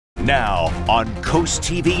Now on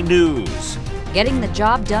CoastTV News. Getting the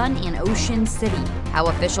job done in Ocean City, how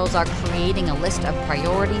officials are creating a list of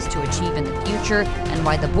priorities to achieve in the future, and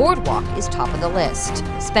why the boardwalk is top of the list.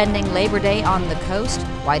 Spending Labor Day on the coast,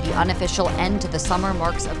 why the unofficial end to the summer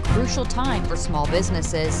marks a crucial time for small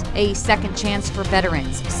businesses. A second chance for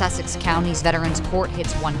veterans. Sussex County's Veterans Court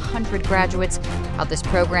hits 100 graduates, how this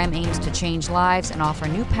program aims to change lives and offer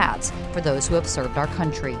new paths for those who have served our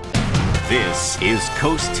country. This is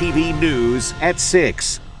CoastTV News at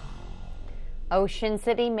 6. Ocean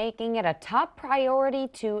City making it a top priority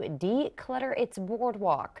to declutter its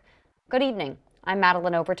boardwalk. Good evening. I'm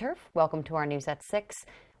Madeline Overturf. Welcome to our News at 6.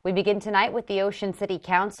 We begin tonight with the Ocean City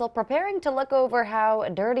Council preparing to look over how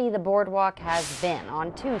dirty the boardwalk has been.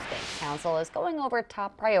 On Tuesday, Council is going over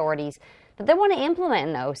top priorities that they want to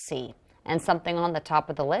implement in OC. And something on the top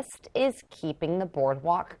of the list is keeping the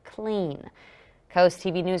boardwalk clean.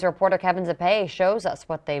 CoastTV News reporter Kevin Zappe shows us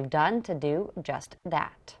what they've done to do just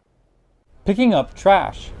that. Picking up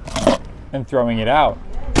trash and throwing it out.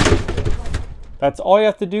 That's all you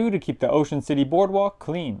have to do to keep the Ocean City Boardwalk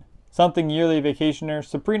clean. Something yearly vacationer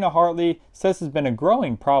Sabrina Hartley says has been a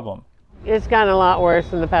growing problem. It's gotten a lot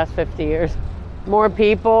worse in the past 50 years. More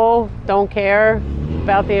people don't care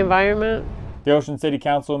about the environment. The Ocean City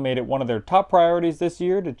Council made it one of their top priorities this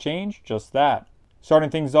year to change just that.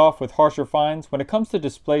 Starting things off with harsher fines when it comes to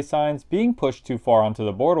display signs being pushed too far onto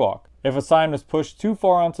the boardwalk. If a sign was pushed too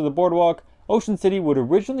far onto the boardwalk, Ocean City would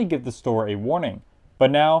originally give the store a warning.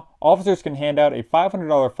 But now, officers can hand out a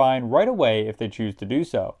 $500 fine right away if they choose to do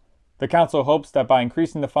so. The council hopes that by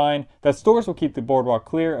increasing the fine, that stores will keep the boardwalk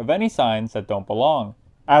clear of any signs that don't belong.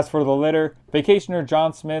 As for the litter, vacationer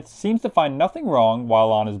John Smith seems to find nothing wrong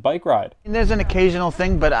while on his bike ride. There's an occasional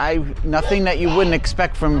thing, but nothing that you wouldn't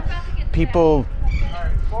expect from people,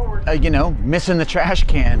 missing the trash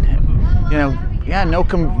can.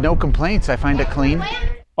 No complaints. I find it clean.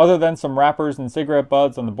 Other than some wrappers and cigarette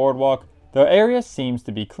butts on the boardwalk, the area seems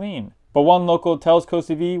to be clean. But one local tells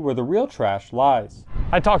CoastTV where the real trash lies.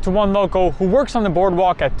 I talked to one local who works on the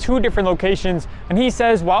boardwalk at 2 different locations, and he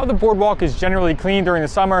says while the boardwalk is generally clean during the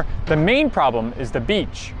summer, the main problem is the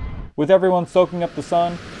beach. With everyone soaking up the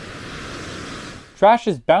sun, trash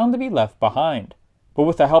is bound to be left behind. But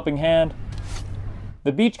with a helping hand,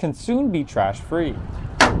 the beach can soon be trash-free.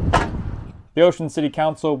 The Ocean City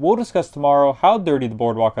Council will discuss tomorrow how dirty the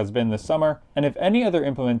boardwalk has been this summer and if any other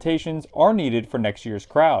implementations are needed for next year's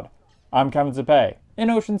crowd. I'm Kevin Zappe in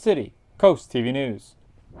Ocean City, CoastTV News.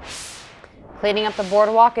 Cleaning up the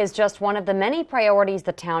boardwalk is just one of the many priorities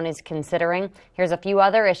the town is considering. Here's a few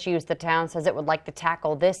other issues the town says it would like to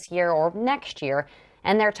tackle this year or next year,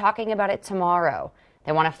 and they're talking about it tomorrow.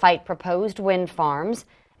 They want to fight proposed wind farms,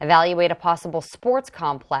 evaluate a possible sports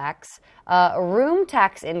complex, a room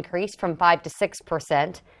tax increase from 5% to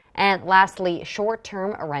 6%, and lastly,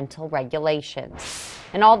 short-term rental regulations.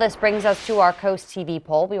 And all this brings us to our CoastTV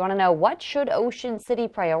poll. We want to know, what should Ocean City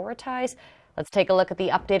prioritize? Let's take a look at the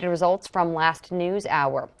updated results from last news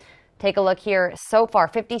hour. Take a look here. So far,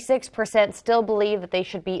 56% still believe that they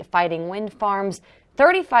should be fighting wind farms.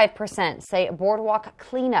 35% say boardwalk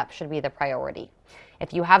cleanup should be the priority.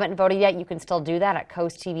 If you haven't voted yet, you can still do that at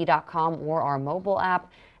coasttv.com or our mobile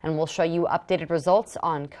app, and we'll show you updated results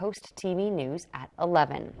on CoastTV News at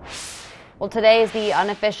 11. Well, today is the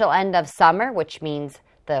unofficial end of summer, which means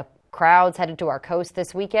the crowds headed to our coast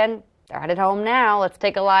this weekend, they're headed home now. Let's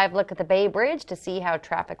take a live look at the Bay Bridge to see how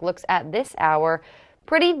traffic looks at this hour.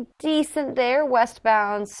 Pretty decent there,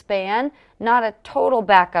 westbound span. Not a total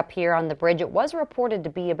backup here on the bridge. It was reported to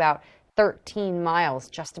be about 13 miles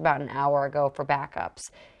just about an hour ago for backups.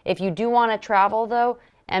 If you do want to travel, though,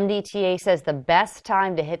 MDTA says the best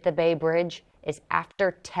time to hit the Bay Bridge is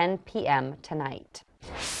after 10 p.m. tonight.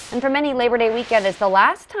 And for many, Labor Day weekend is the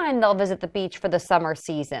last time they'll visit the beach for the summer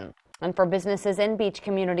season. And for businesses in beach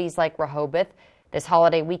communities like Rehoboth, this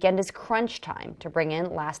holiday weekend is crunch time to bring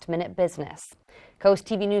in last-minute business.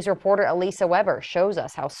 CoastTV News reporter Elisa Weber shows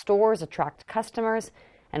us how stores attract customers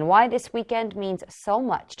and why this weekend means so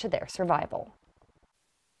much to their survival.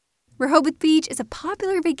 Rehoboth Beach is a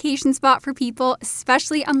popular vacation spot for people,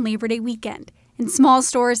 especially on Labor Day weekend. And small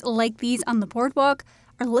stores like these on the boardwalk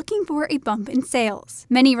are looking for a bump in sales.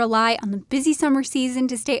 Many rely on the busy summer season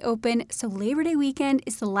to stay open, so Labor Day weekend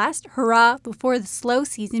is the last hurrah before the slow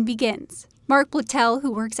season begins. Mark Blattell,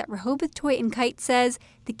 who works at Rehoboth Toy and Kite, says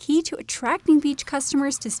the key to attracting beach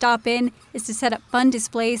customers to stop in is to set up fun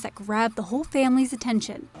displays that grab the whole family's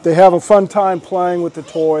attention. They have a fun time playing with the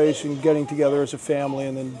toys and getting together as a family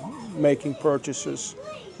and then making purchases,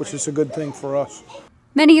 which is a good thing for us.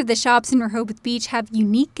 Many of the shops in Rehoboth Beach have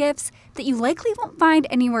unique gifts that you likely won't find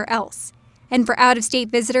anywhere else. And for out-of-state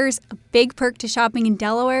visitors, a big perk to shopping in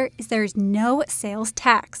Delaware is there's no sales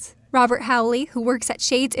tax. Robert Howley, who works at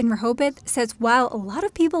Shades in Rehoboth, says while a lot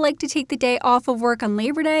of people like to take the day off of work on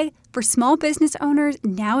Labor Day, for small business owners,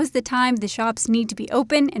 now is the time the shops need to be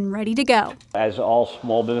open and ready to go. As all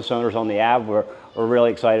small business owners on the Ave, we're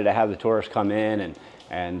really excited to have the tourists come in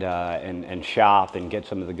and shop and get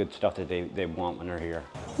some of the good stuff that they want when they're here.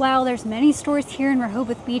 While there's many stores here in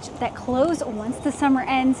Rehoboth Beach that close once the summer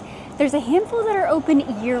ends, there's a handful that are open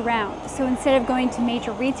year-round. So instead of going to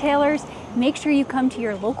major retailers, make sure you come to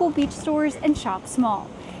your local beach stores and shop small.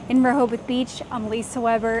 In Rehoboth Beach, I'm Lisa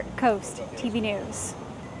Weber, Coast TV News.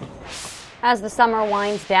 As the summer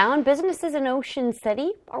winds down, businesses in Ocean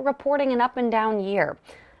City are reporting an up and down year.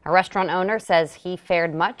 A restaurant owner says he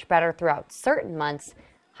fared much better throughout certain months,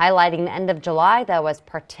 highlighting the end of July that was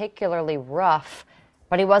particularly rough.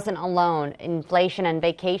 But he wasn't alone. Inflation and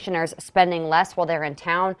vacationers spending less while they're in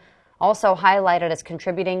town also highlighted as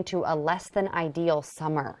contributing to a less than ideal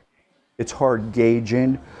summer. It's hard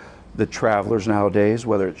gauging the travelers nowadays,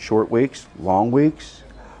 whether it's short weeks, long weeks,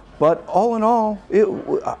 but all in all,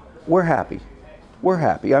 we're happy. We're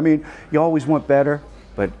happy. I mean, you always want better,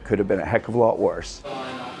 but could have been a heck of a lot worse.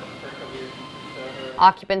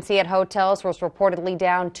 Occupancy at hotels was reportedly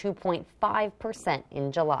down 2.5%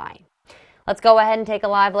 in July. Let's go ahead and take a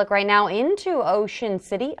live look right now into Ocean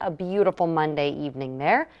City. A beautiful Monday evening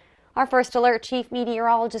there. Our First Alert Chief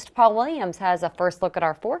Meteorologist Paul Williams has a first look at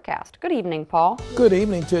our forecast. Good evening, Paul. Good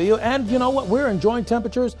evening to you. And you know what? We're enjoying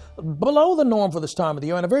temperatures below the norm for this time of the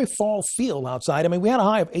year and a very fall feel outside. I mean, we had a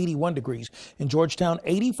high of 81 degrees in Georgetown,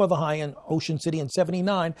 80 for the high in Ocean City, and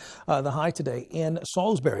 79 the high today in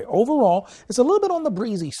Salisbury. Overall, it's a little bit on the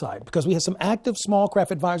breezy side because we have some active small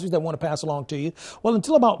craft advisories that I want to pass along to you. Well,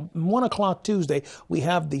 until about 1 o'clock Tuesday, we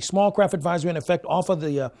have the small craft advisory in effect off of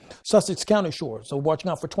the Sussex County shore. So watching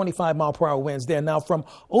out for 25-mile-per-hour winds there. Now from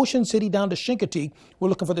Ocean City down to Chincoteague, we're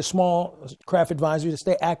looking for the small craft advisory to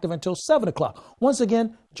stay active until 7 o'clock. Once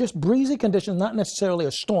again, just breezy conditions, not necessarily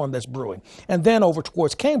a storm that's brewing. And then over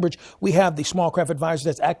towards Cambridge, we have the small craft advisory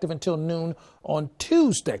that's active until noon on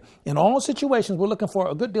Tuesday. In all situations, we're looking for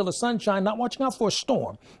a good deal of sunshine, not watching out for a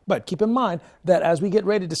storm. But keep in mind that as we get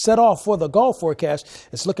ready to set off for the Gulf forecast,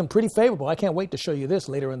 it's looking pretty favorable. I can't wait to show you this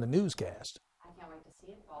later in the newscast. I can't wait to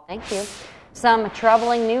see it, Paul. Thank you. Some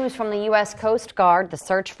troubling news from the U.S. Coast Guard. The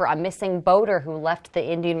search for a missing boater who left the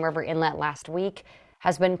Indian River Inlet last week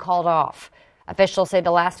has been called off. Officials say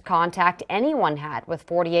the last contact anyone had with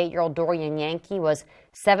 48-year-old Dorian Yankee was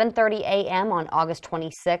 7:30 a.m. on August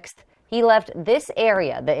 26th. He left this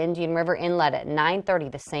area, the Indian River Inlet, at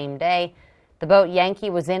 9:30 the same day. The boat Yankee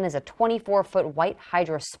was in is a 24-foot white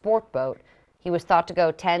Hydra sport boat. He was thought to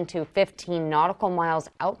go 10 to 15 nautical miles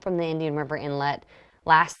out from the Indian River Inlet,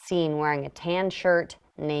 last seen wearing a tan shirt,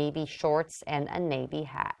 navy shorts, and a navy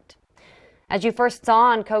hat. As you first saw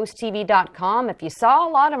on CoastTV.com, if you saw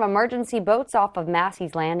a lot of emergency boats off of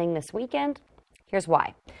Massey's Landing this weekend, here's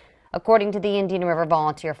why. According to the Indian River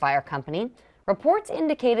Volunteer Fire Company, reports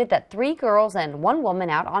indicated that 3 girls and 1 woman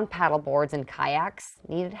out on paddleboards and kayaks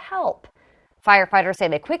needed help. Firefighters say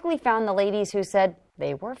they quickly found the ladies who said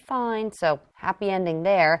they were fine, so happy ending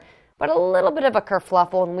there, but a little bit of a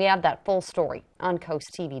kerfluffle, and we have that full story on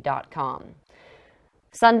CoastTV.com.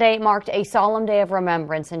 Sunday marked a solemn day of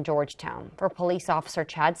remembrance in Georgetown for police officer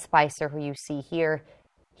Chad Spicer, who you see here.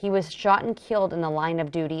 He was shot and killed in the line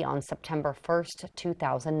of duty on September 1st,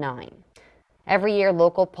 2009. Every year,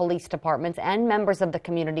 local police departments and members of the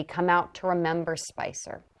community come out to remember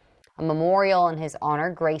Spicer. A memorial in his honor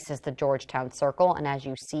graces the Georgetown Circle, and as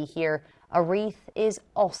you see here, a wreath is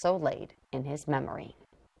also laid in his memory.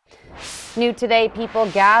 New today,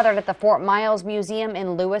 people gathered at the Fort Miles Museum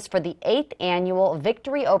in Lewis for the 8th annual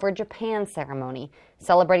Victory over Japan ceremony,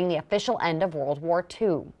 celebrating the official end of World War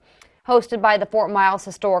II. Hosted by the Fort Miles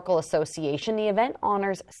Historical Association, the event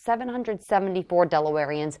honors 774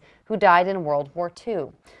 Delawareans who died in World War II.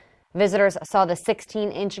 Visitors saw the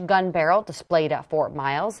 16-inch gun barrel displayed at Fort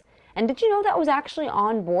Miles. And did you know that was actually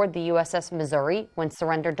on board the USS Missouri when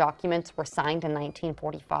surrender documents were signed in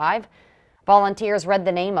 1945? Volunteers read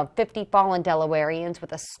the name of 50 fallen Delawareans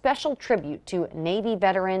with a special tribute to Navy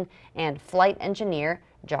veteran and flight engineer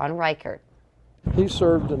John Reichert. He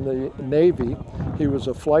served in the Navy. He was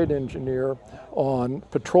a flight engineer on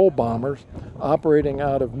patrol bombers operating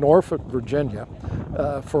out of Norfolk, Virginia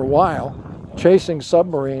for a while, chasing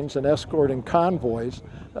submarines and escorting convoys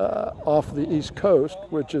off the East Coast,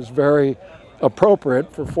 which is very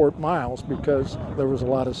appropriate for Fort Miles because there was a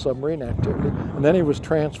lot of submarine activity. And then he was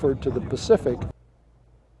transferred to the Pacific.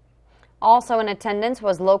 Also in attendance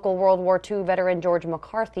was local World War II veteran George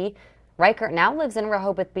McCarthy. Reichert now lives in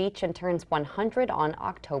Rehoboth Beach and turns 100 on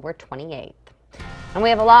October 28th. And we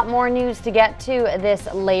have a lot more news to get to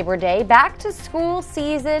this Labor Day. Back to school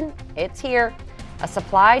season, it's here. A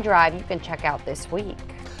supply drive you can check out this week.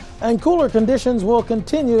 And cooler conditions will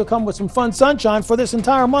continue to come with some fun sunshine for this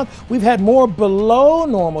entire month. We've had more below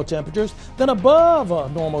normal temperatures than above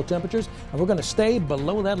normal temperatures, and we're going to stay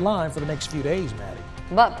below that line for the next few days, Maddie.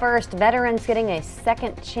 But first, veterans getting a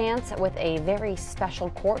second chance with a very special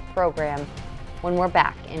court program when we're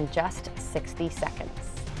back in just 60 seconds.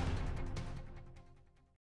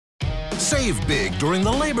 Save big during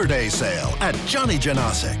the Labor Day sale at Johnny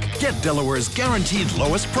Janosic. Get Delaware's guaranteed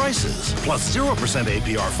lowest prices, plus 0%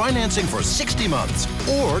 APR financing for 60 months,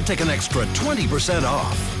 or take an extra 20%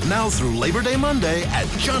 off. Now through Labor Day Monday at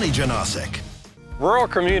Johnny Janosic. Rural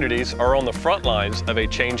communities are on the front lines of a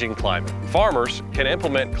changing climate. Farmers can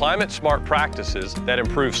implement climate-smart practices that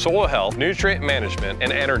improve soil health, nutrient management,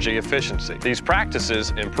 and energy efficiency. These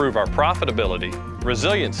practices improve our profitability,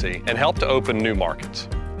 resiliency, and help to open new markets.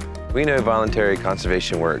 We know voluntary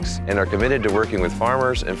conservation works and are committed to working with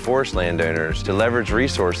farmers and forest landowners to leverage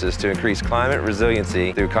resources to increase climate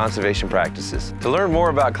resiliency through conservation practices. To learn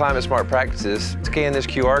more about climate-smart practices, scan this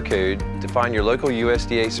QR code to find your local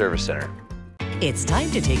USDA service center. It's time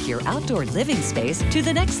to take your outdoor living space to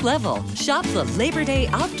the next level. Shop the Labor Day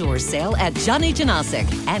Outdoor Sale at Johnny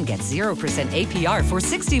Janosic and get 0% APR for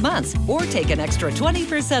 60 months or take an extra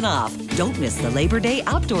 20% off. Don't miss the Labor Day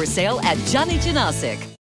Outdoor Sale at Johnny Janosic.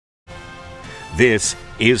 This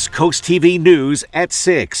is Coast TV News at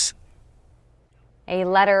 6. A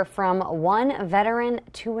letter from one veteran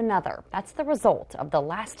to another. That's the result of the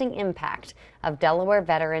lasting impact of Delaware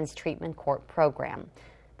Veterans Treatment Court program.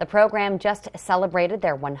 The program just celebrated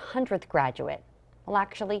their 100th graduate. Well,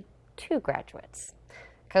 actually, 2 graduates.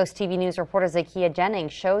 Coast TV News reporter Zakia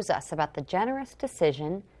Jennings shows us about the generous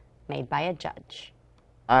decision made by a judge.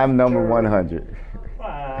 I'm number 100.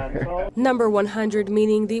 Number 100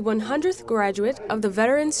 meaning the 100th graduate of the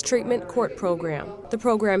Veterans Treatment Court program. The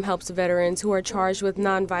program helps veterans who are charged with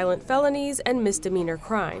nonviolent felonies and misdemeanor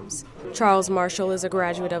crimes. Charles Marshall is a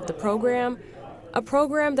graduate of the program, a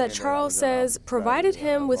program that Charles says provided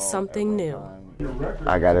him with something new.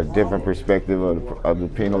 I got a different perspective of the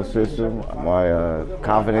penal system. My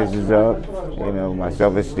confidence is up. You know, my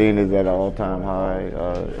self-esteem is at an all-time high.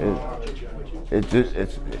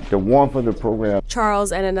 It's the warmth of the program.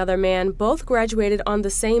 Charles and another man both graduated on the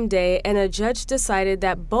same day, and a judge decided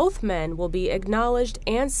that both men will be acknowledged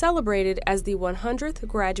and celebrated as the 100th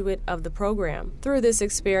graduate of the program. Through this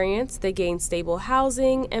experience, they gain stable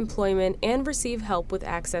housing, employment, and receive help with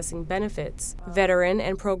accessing benefits. Veteran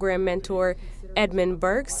and program mentor Edmund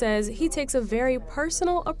Burke says he takes a very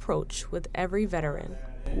personal approach with every veteran.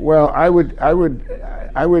 Well, I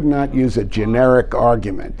would not use a generic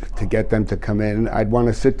argument to get them to come in. I'd want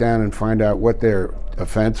to sit down and find out what their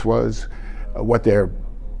offense was, what their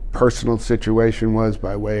personal situation was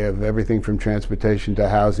by way of everything from transportation to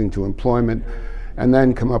housing to employment, and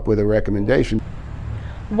then come up with a recommendation.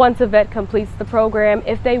 Once a vet completes the program,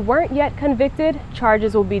 if they weren't yet convicted,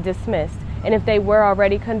 charges will be dismissed. And if they were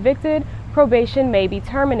already convicted, probation may be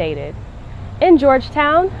terminated. In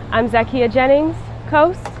Georgetown, I'm Zakia Jennings,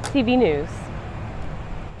 Coast TV News.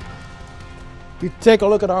 We take a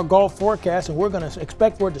look at our Gulf forecast, and we're going to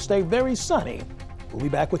expect for it to stay very sunny. We'll be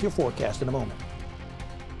back with your forecast in a moment.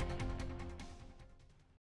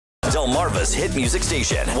 Delmarva's hit music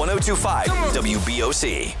station, 102.5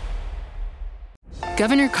 WBOC.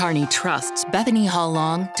 Governor Carney trusts Bethany Hall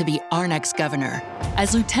Long to be our next governor.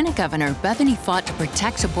 As Lieutenant Governor, Bethany fought to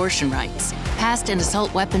protect abortion rights, passed an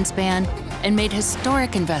assault weapons ban, and made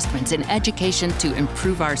historic investments in education to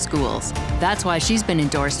improve our schools. That's why she's been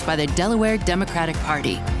endorsed by the Delaware Democratic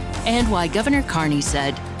Party. And why Governor Carney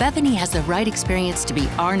said Bethany has the right experience to be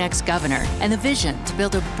our next governor and the vision to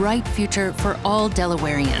build a bright future for all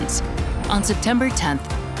Delawareans. On September 10th,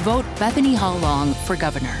 vote Bethany Hall Long for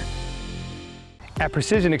governor. At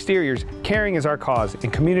Precision Exteriors, caring is our cause,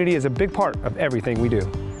 and community is a big part of everything we do.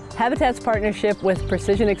 Habitat's partnership with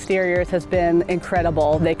Precision Exteriors has been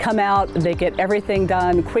incredible. They come out, they get everything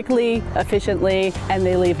done quickly, efficiently, and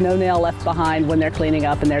they leave no nail left behind when they're cleaning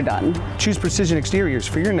up and they're done. Choose Precision Exteriors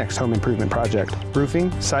for your next home improvement project.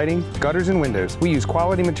 Roofing, siding, gutters, and windows. We use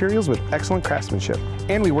quality materials with excellent craftsmanship.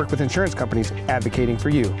 And we work with insurance companies advocating for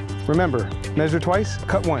you. Remember, measure twice,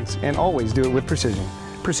 cut once, and always do it with precision.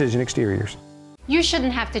 Precision Exteriors. You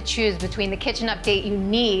shouldn't have to choose between the kitchen update you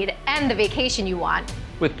need and the vacation you want.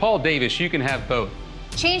 With Paul Davis, you can have both.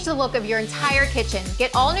 Change the look of your entire kitchen.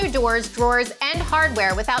 Get all new doors, drawers, and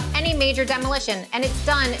hardware without any major demolition, and it's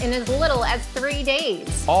done in as little as 3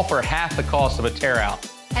 days. All for half the cost of a tear out.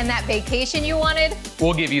 And that vacation you wanted?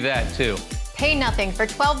 We'll give you that too. Pay nothing for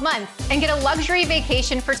 12 months and get a luxury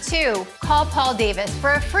vacation for 2. Call Paul Davis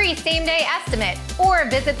for a free same-day estimate or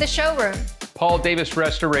visit the showroom. Paul Davis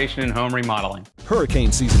Restoration and Home Remodeling.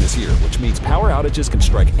 Hurricane season is here, which means power outages can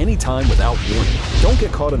strike anytime without warning. Don't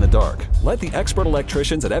get caught in the dark. Let the expert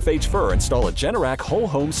electricians at FH Fur install a Generac whole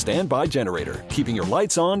home standby generator, keeping your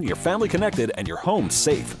lights on, your family connected, and your home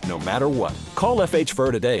safe no matter what. Call FH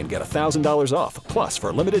Fur today and get $1,000 off. Plus,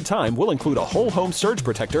 for a limited time, we'll include a whole home surge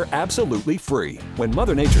protector absolutely free. When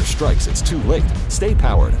Mother Nature strikes, it's too late. Stay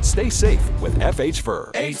powered, stay safe with FH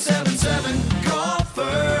Fur.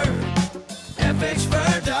 877-GO-FUR.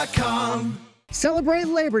 FHFur.com. Celebrate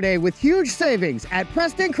Labor Day with huge savings at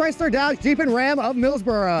Preston Chrysler Dodge Jeep and Ram of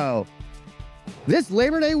Millsboro. This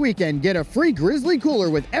Labor Day weekend, get a free Grizzly cooler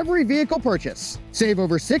with every vehicle purchase. Save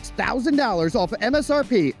over $6,000 off of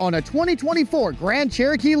MSRP on a 2024 Grand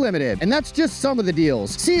Cherokee Limited. And that's just some of the deals.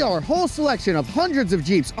 See our whole selection of hundreds of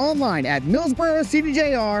Jeeps online at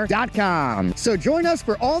MillsboroCDJR.com. So join us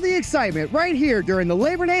for all the excitement right here during the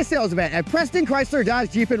Labor Day sales event at Preston Chrysler Dodge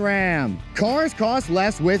Jeep and Ram. Cars cost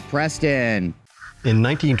less with Preston. In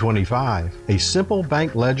 1925, a simple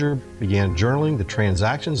bank ledger began journaling the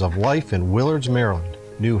transactions of life in Willards, Maryland.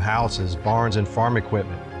 New houses, barns, and farm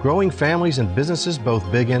equipment. Growing families and businesses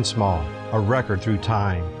both big and small. A record through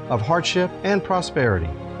time of hardship and prosperity.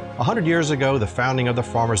 100 years ago, the founding of the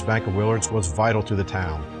Farmers Bank of Willards was vital to the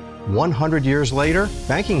town. 100 years later,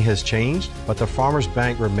 banking has changed, but the Farmers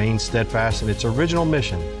Bank remains steadfast in its original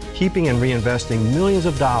mission, keeping and reinvesting millions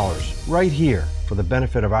of dollars right here for the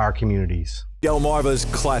benefit of our communities. Delmarva's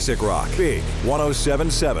Classic Rock, Big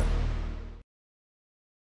 107.7.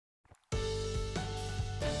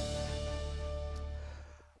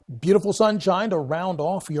 Beautiful sunshine to round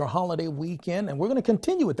off your holiday weekend, and we're going to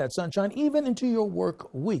continue with that sunshine even into your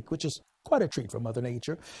work week, which is quite a treat for Mother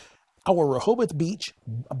Nature. Our Rehoboth Beach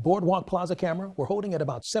Boardwalk Plaza camera, we're holding at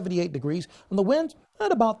about 78 degrees, and the wind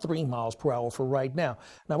at about 3 miles per hour for right now.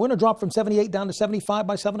 Now, we're going to drop from 78 down to 75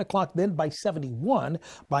 by 7 o'clock, then by 71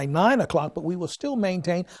 by 9 o'clock, but we will still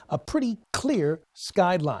maintain a pretty clear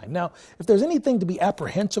skyline. Now, if there's anything to be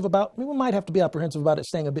apprehensive about, we might have to be apprehensive about it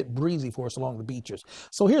staying a bit breezy for us along the beaches.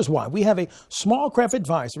 So here's why. We have a small craft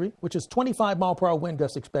advisory, which is 25 mile per hour wind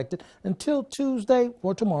gusts expected until Tuesday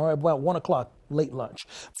or tomorrow at about 1 o'clock. Late lunch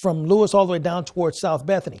from Lewis all the way down towards South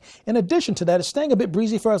Bethany. In addition to that, it's staying a bit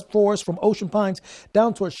breezy for us from Ocean Pines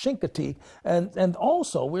down towards Chincoteague. And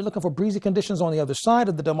also, we're looking for breezy conditions on the other side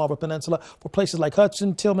of the Delmarva Peninsula for places like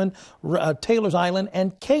Hudson, Tillman, Taylor's Island,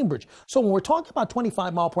 and Cambridge. So when we're talking about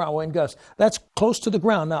 25 mile per hour wind gusts, that's close to the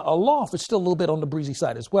ground. Now, aloft, it's still a little bit on the breezy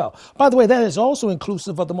side as well. By the way, that is also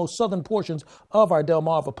inclusive of the most southern portions of our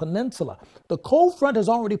Delmarva Peninsula. The cold front has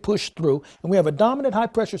already pushed through, and we have a dominant high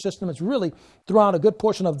pressure system that's really throughout a good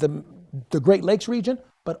portion of the Great Lakes region,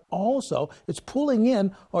 but also it's pulling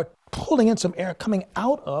in some air coming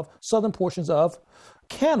out of southern portions of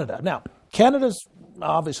Canada. Now, Canada's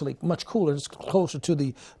obviously much cooler, it's closer to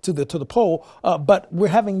the pole, but we're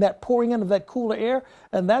having that pouring in of that cooler air,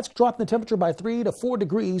 and that's dropping the temperature by 3 to 4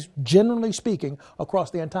 degrees, generally speaking,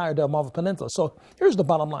 across the entire Delmarva Peninsula. So here's the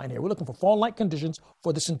bottom line here. We're looking for fall-like conditions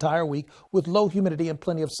for this entire week with low humidity and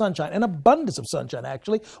plenty of sunshine, an abundance of sunshine,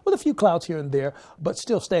 actually, with a few clouds here and there, but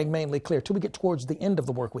still staying mainly clear till we get towards the end of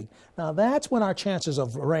the work week. Now, that's when our chances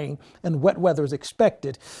of rain and wet weather is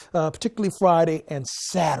expected, particularly Friday and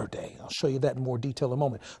Saturday. I'll show you that in more detail in a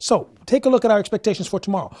moment. So take a look at our expectations for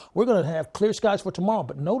tomorrow. We're going to have clear skies for tomorrow,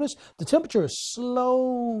 but notice the temperature is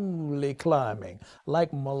slowly climbing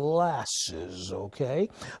like molasses, okay?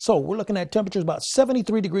 So we're looking at temperatures about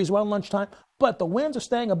 73 degrees around lunchtime, but the winds are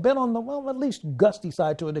staying a bit on the, well, at least gusty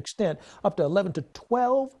side to an extent, up to 11 to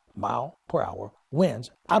 12 mile per hour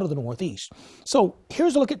winds out of the northeast. So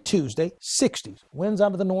here's a look at Tuesday, 60s, winds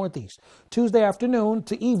out of the northeast. Tuesday afternoon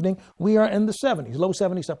to evening, we are in the 70s, low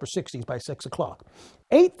 70s, upper 60s by 6 o'clock.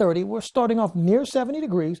 8:30, we're starting off near 70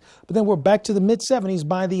 degrees, but then we're back to the mid-70s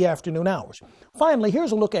by the afternoon hours. Finally,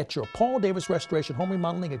 here's a look at your Paul Davis Restoration Home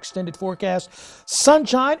Remodeling extended forecast.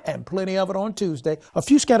 Sunshine and plenty of it on Tuesday. A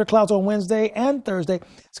few scattered clouds on Wednesday and Thursday.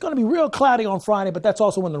 It's going to be real cloudy on Friday, but that's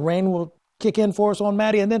also when the rain will kick in for us on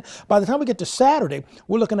Maddie. And then by the time we get to Saturday,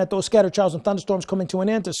 we're looking at those scattered showers and thunderstorms coming to an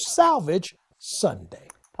end to salvage Sunday.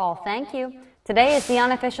 Paul, thank you. Today is the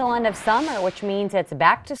unofficial end of summer, which means it's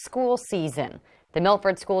back to school season. The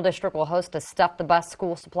Milford School District will host a Stuff the Bus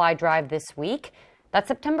school supply drive this week. That's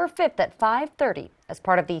September 5th at 5:30 as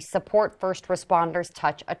part of the Support First Responders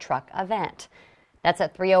Touch a Truck event. That's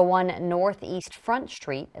at 301 Northeast Front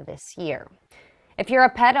Street this year. If you're a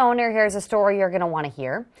pet owner, here's a story you're going to want to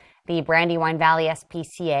hear. The Brandywine Valley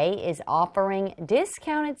SPCA is offering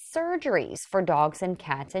discounted surgeries for dogs and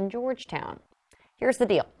cats in Georgetown. Here's the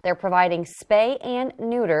deal. They're providing spay and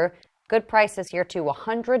neuter. Good prices here too,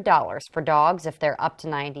 $100 for dogs if they're up to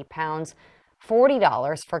 90 pounds,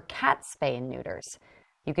 $40 for cat spay and neuters.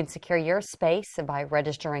 You can secure your space by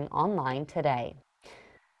registering online today.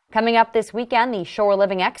 Coming up this weekend, the Shore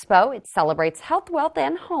Living Expo. It celebrates health, wealth,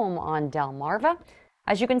 and home on Delmarva.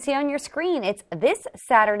 As you can see on your screen, it's this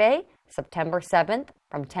Saturday, September 7th,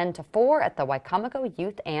 from 10 to 4 at the Wicomico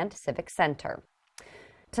Youth and Civic Center.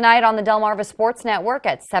 Tonight on the Delmarva Sports Network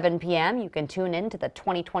at 7 p.m., you can tune in to the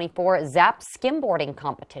 2024 ZAP skimboarding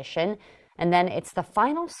competition, and then it's the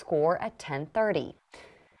final score at 10:30.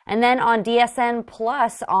 And then on DSN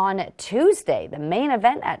Plus on Tuesday, the main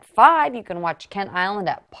event at 5, you can watch Kent Island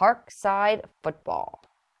at Parkside Football.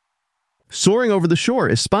 Soaring Over the Shore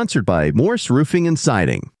is sponsored by Morse Roofing and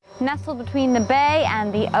Siding. Nestled between the bay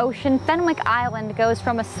and the ocean, Fenwick Island goes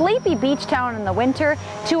from a sleepy beach town in the winter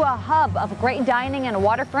to a hub of great dining and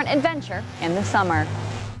waterfront adventure in the summer.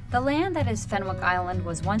 The land that is Fenwick Island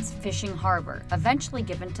was once Fishing Harbor, eventually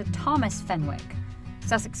given to Thomas Fenwick.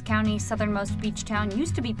 Sussex County's southernmost beach town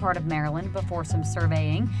used to be part of Maryland before some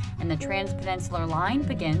surveying, and the Transpeninsular Line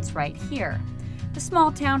begins right here. The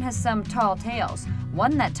small town has some tall tales,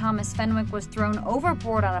 one that Thomas Fenwick was thrown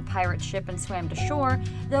overboard on a pirate ship and swam to shore,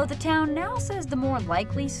 though the town now says the more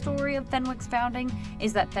likely story of Fenwick's founding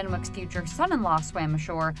is that Fenwick's future son-in-law swam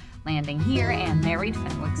ashore, landing here and married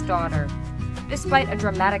Fenwick's daughter. Despite a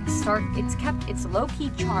dramatic start, it's kept its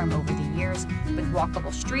low-key charm over the years, with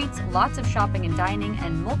walkable streets, lots of shopping and dining,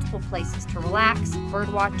 and multiple places to relax,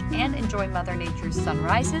 birdwatch, and enjoy Mother Nature's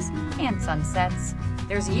sunrises and sunsets.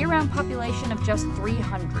 There's a year-round population of just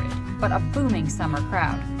 300, but a booming summer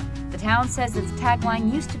crowd. The town says its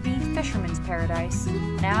tagline used to be Fisherman's Paradise.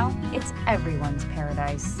 Now it's everyone's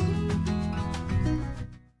paradise.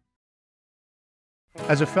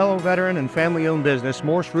 As a fellow veteran and family-owned business,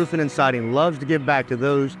 Morse Roofing and Siding loves to give back to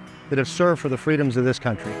those that have served for the freedoms of this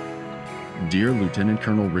country. Dear Lieutenant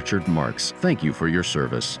Colonel Richard Marks, thank you for your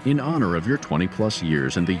service. In honor of your 20-plus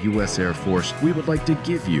years in the U.S. Air Force, we would like to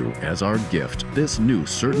give you, as our gift, this new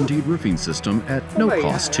Certainty roofing system at no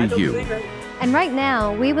cost to you. And right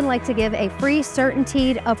now, we would like to give a free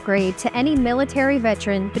Certainty upgrade to any military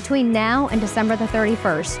veteran between now and December the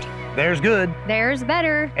 31st. There's good. There's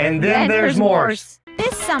better. And then there's Morse.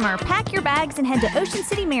 This summer, pack your bags and head to Ocean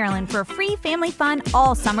City, Maryland for free family fun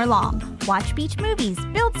all summer long. Watch beach movies,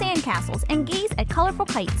 build sandcastles, and gaze at colorful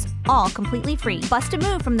kites, all completely free. Bust a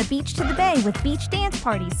move from the beach to the bay with beach dance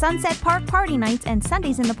parties, Sunset Park party nights, and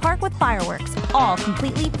Sundays in the park with fireworks, all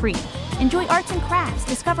completely free. Enjoy arts and crafts,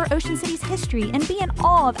 discover Ocean City's history, and be in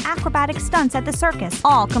awe of acrobatic stunts at the circus,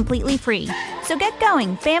 all completely free. So get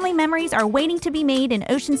going. Family memories are waiting to be made in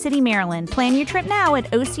Ocean City, Maryland. Plan your trip now at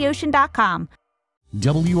OCOcean.com.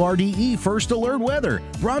 WRDE First Alert Weather,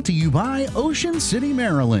 brought to you by Ocean City,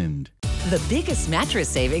 Maryland. The biggest mattress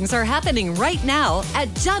savings are happening right now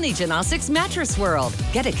at Johnny Janosic's Mattress World.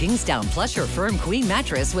 Get a Kingsdown plush or firm queen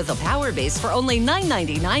mattress with a power base for only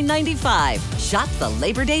 $999.95. Shop the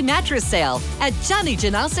Labor Day mattress sale at Johnny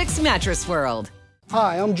Janosic's Mattress World.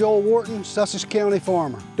 Hi, I'm Joel Wharton, Sussex County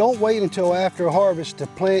farmer. Don't wait until after harvest to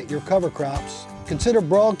plant your cover crops. Consider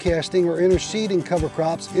broadcasting or interseeding cover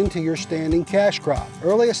crops into your standing cash crop.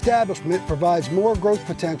 Early establishment provides more growth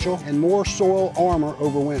potential and more soil armor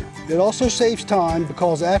over winter. It also saves time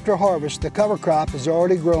because after harvest, the cover crop is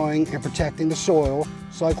already growing and protecting the soil,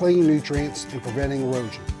 cycling nutrients, and preventing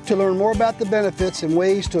erosion. To learn more about the benefits and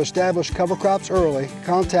ways to establish cover crops early,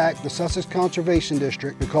 contact the Sussex Conservation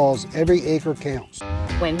District because every acre counts.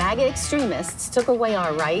 When maggot extremists took away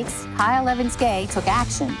our rights, Kyle Evans-Gay took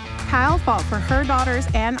action. Kyle fought for her daughters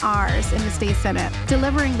and ours in the state Senate,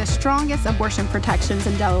 delivering the strongest abortion protections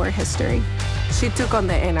in Delaware history. She took on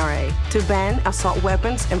the NRA to ban assault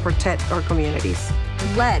weapons and protect our communities.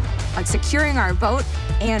 Led on securing our vote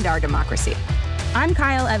and our democracy. I'm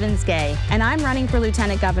Kyle Evans-Gay, and I'm running for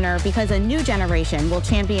Lieutenant Governor because a new generation will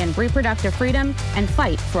champion reproductive freedom and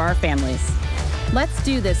fight for our families. Let's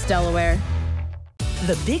do this, Delaware.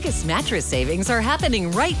 The biggest mattress savings are happening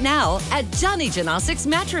right now at Johnny Janosic's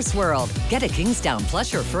Mattress World. Get a Kingsdown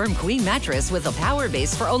plush or firm queen mattress with a power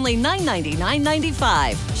base for only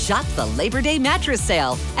 $999.95. Shop the Labor Day mattress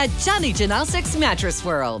sale at Johnny Janosic's Mattress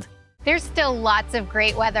World. There's still lots of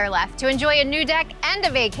great weather left to enjoy a new deck and a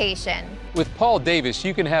vacation. With Paul Davis,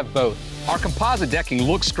 you can have both. Our composite decking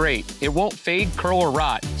looks great. It won't fade, curl, or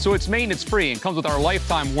rot, so it's maintenance free and comes with our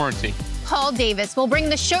lifetime warranty. Paul Davis will bring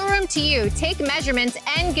the showroom to you, take measurements,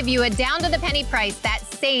 and give you a down-to-the-penny price that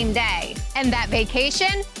same day. And that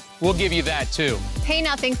vacation? We'll give you that, too. pay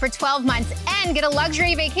nothing for 12 months, and get a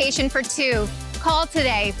luxury vacation for 2. Call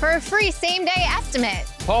today for a free same-day estimate.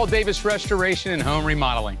 Paul Davis Restoration and Home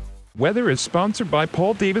Remodeling. Weather is sponsored by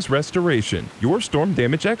Paul Davis Restoration, your storm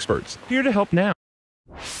damage experts, here to help now.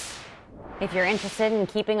 If you're interested in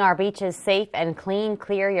keeping our beaches safe and clean,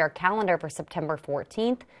 clear your calendar for September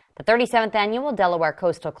 14th. The 37th annual Delaware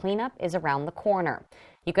Coastal Cleanup is around the corner.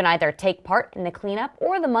 You can either take part in the cleanup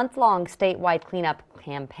or the month-long statewide cleanup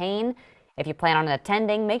campaign. If you plan on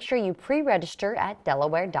attending, make sure you pre-register at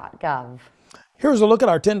delaware.gov. Here's a look at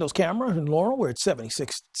our Tyndall's camera in Laurel. We're at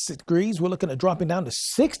 76 degrees. We're looking at dropping down to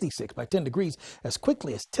 66 by 10 degrees as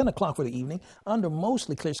quickly as 10 o'clock for the evening under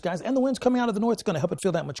mostly clear skies. And the winds coming out of the north is going to help it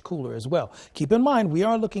feel that much cooler as well. Keep in mind, we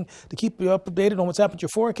are looking to keep you updated on what's happening to your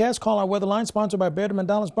forecast. Call our weather line, sponsored by Baird,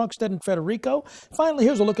 Mandalas, Bunkstead, and Federico. Finally,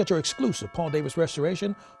 here's a look at your exclusive Paul Davis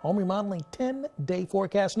Restoration Home Remodeling 10-day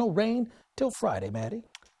forecast. No rain till Friday, Maddie.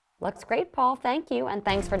 Looks great, Paul. Thank you. And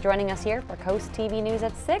thanks for joining us here for Coast TV News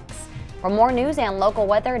at 6. For more news and local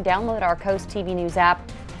weather, download our Coast TV News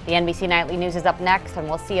app. The NBC Nightly News is up next, and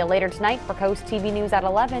we'll see you later tonight for Coast TV News at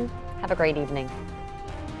 11. Have a great evening.